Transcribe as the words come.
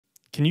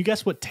Can you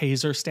guess what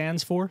TASER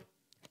stands for?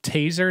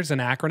 TASER's an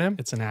acronym?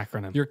 It's an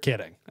acronym. You're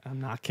kidding.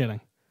 I'm not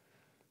kidding.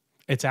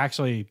 It's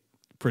actually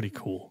pretty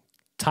cool.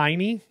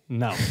 Tiny?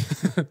 No.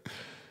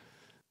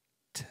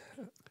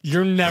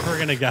 You're never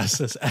going to guess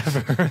this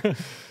ever.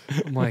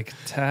 I'm like,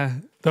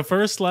 the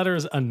first letter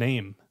is a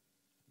name.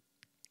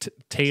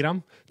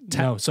 Tatum?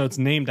 No, so it's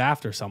named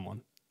after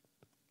someone.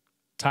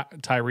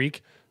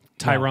 Tyreek?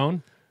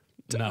 Tyrone?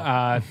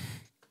 No.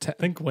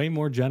 Think way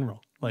more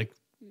general. Like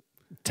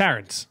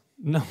Terrence?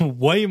 No,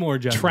 way more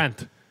general.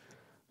 Trent?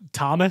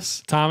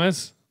 Thomas?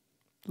 Thomas?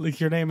 Like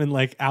you're naming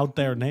like out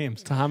there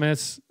names.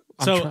 Thomas?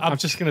 I'm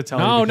just going to tell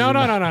you. you. No.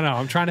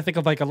 I'm trying to think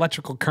of like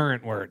electrical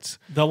current words.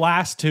 The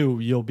last two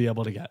you'll be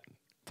able to get.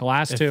 The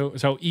last two.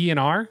 So E and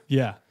R?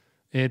 Yeah.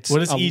 It's what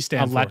does E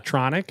stand for?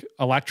 Electronic,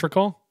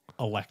 electrical,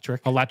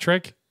 electric.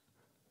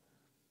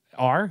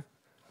 R,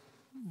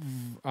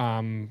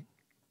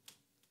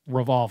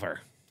 revolver.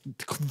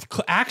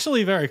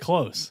 Actually, very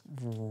close.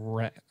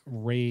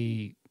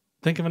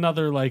 Think of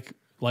another like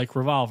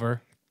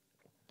revolver.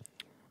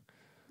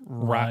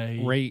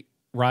 Rifle.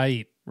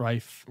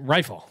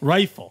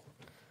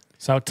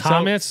 So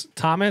Thomas.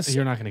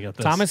 You're not going to get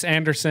this. Thomas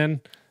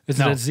Anderson. Is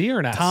it a Z or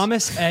an S?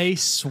 Thomas A.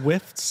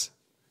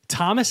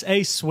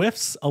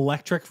 Swift's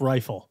electric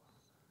rifle.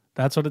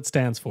 That's what it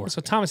stands for.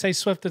 So Thomas A.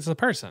 Swift is the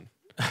person.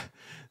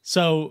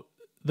 So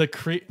the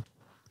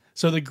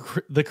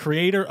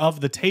creator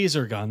of the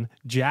taser gun,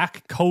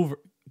 Jack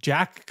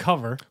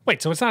Cover.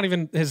 Wait, so it's not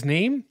even his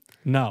name?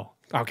 No.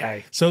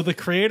 Okay. So the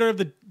creator of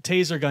the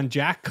taser gun,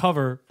 Jack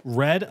Cover,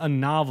 read a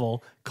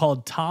novel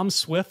called Tom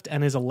Swift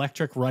and His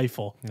Electric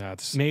Rifle,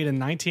 made in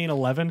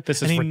 1911,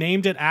 and he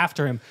named it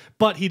after him.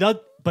 But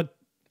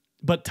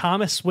but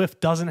Thomas Swift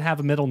doesn't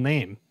have a middle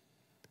name.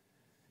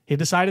 He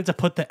decided to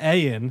put the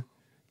A in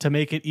to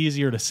make it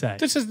easier to say.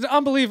 This is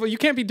unbelievable. You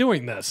can't be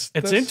doing this.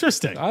 It's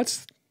interesting.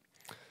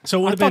 So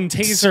it would have been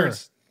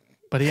Taser,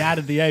 but he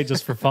added the A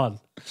just for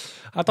fun.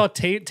 I thought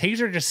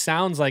Taser just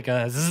sounds like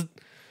a zzz.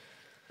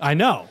 I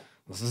know.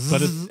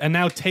 But and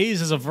now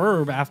tase is a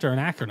verb after an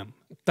acronym.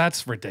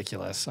 That's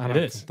ridiculous. It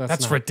is.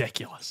 That's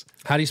ridiculous.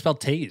 How do you spell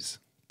tase?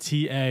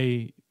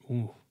 It's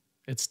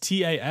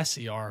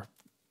TASER,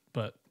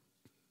 but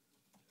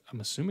I'm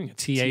assuming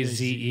it's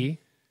TAZE.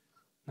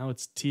 No,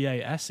 it's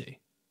TASE.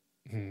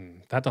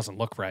 That doesn't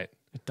look right.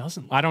 It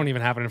doesn't. I don't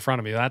even have it in front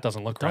of me. That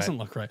doesn't look right. Doesn't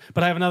look right.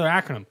 But I have another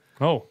acronym.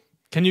 Oh.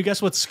 Can you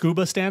guess what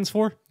SCUBA stands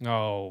for?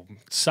 Oh,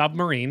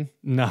 submarine.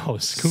 No,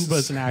 SCUBA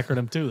is an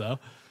acronym too, though.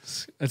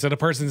 Is it a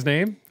person's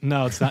name?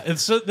 No, it's not.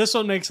 This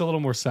one makes a little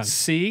more sense.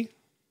 C?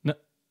 No,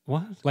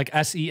 what? Like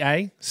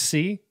SEA?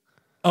 C?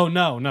 Oh,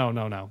 no.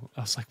 I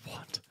was like,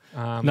 what?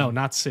 No,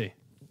 not C.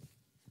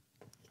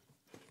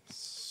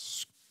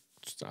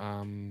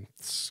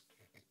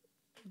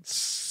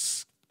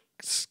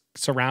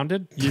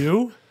 Surrounded?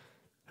 You?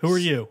 Who are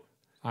you?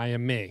 I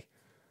am me.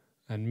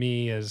 And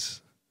me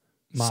is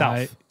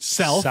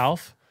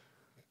self.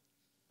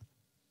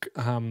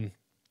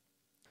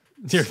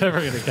 You're never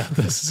going to get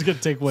this. This is going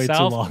to take way too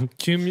long.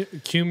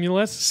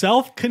 Cumulus.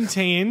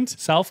 Self-contained.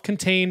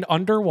 Self-contained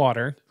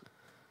underwater.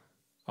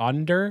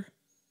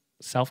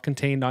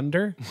 Self-contained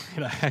under.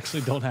 I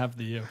actually don't have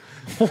the U.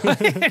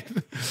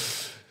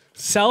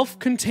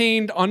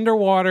 Self-contained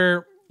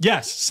underwater.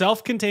 Yes,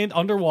 self-contained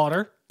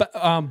underwater.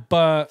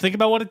 But think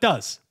about what it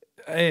does.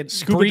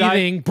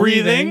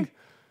 Breathing.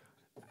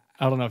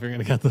 I don't know if you're going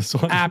to get this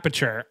one.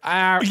 Aperture.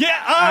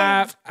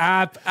 Apparatus.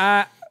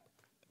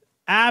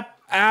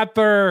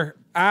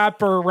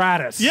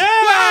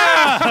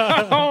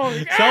 Yeah! Oh,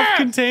 yeah!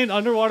 Self-contained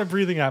underwater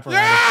breathing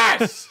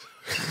apparatus.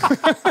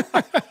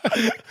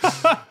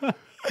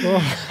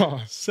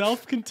 Yes!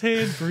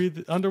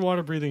 Self-contained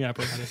underwater breathing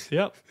apparatus.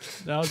 Yep.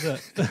 That was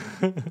it.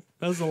 That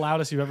was the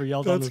loudest you've ever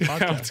yelled on this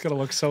podcast. It's going to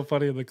look so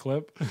funny in the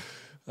clip.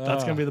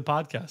 That's going to be the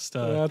podcast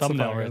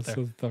thumbnail right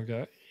there.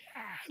 Okay.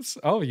 Yes.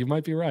 Oh, you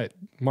might be right.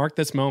 Mark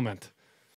this moment.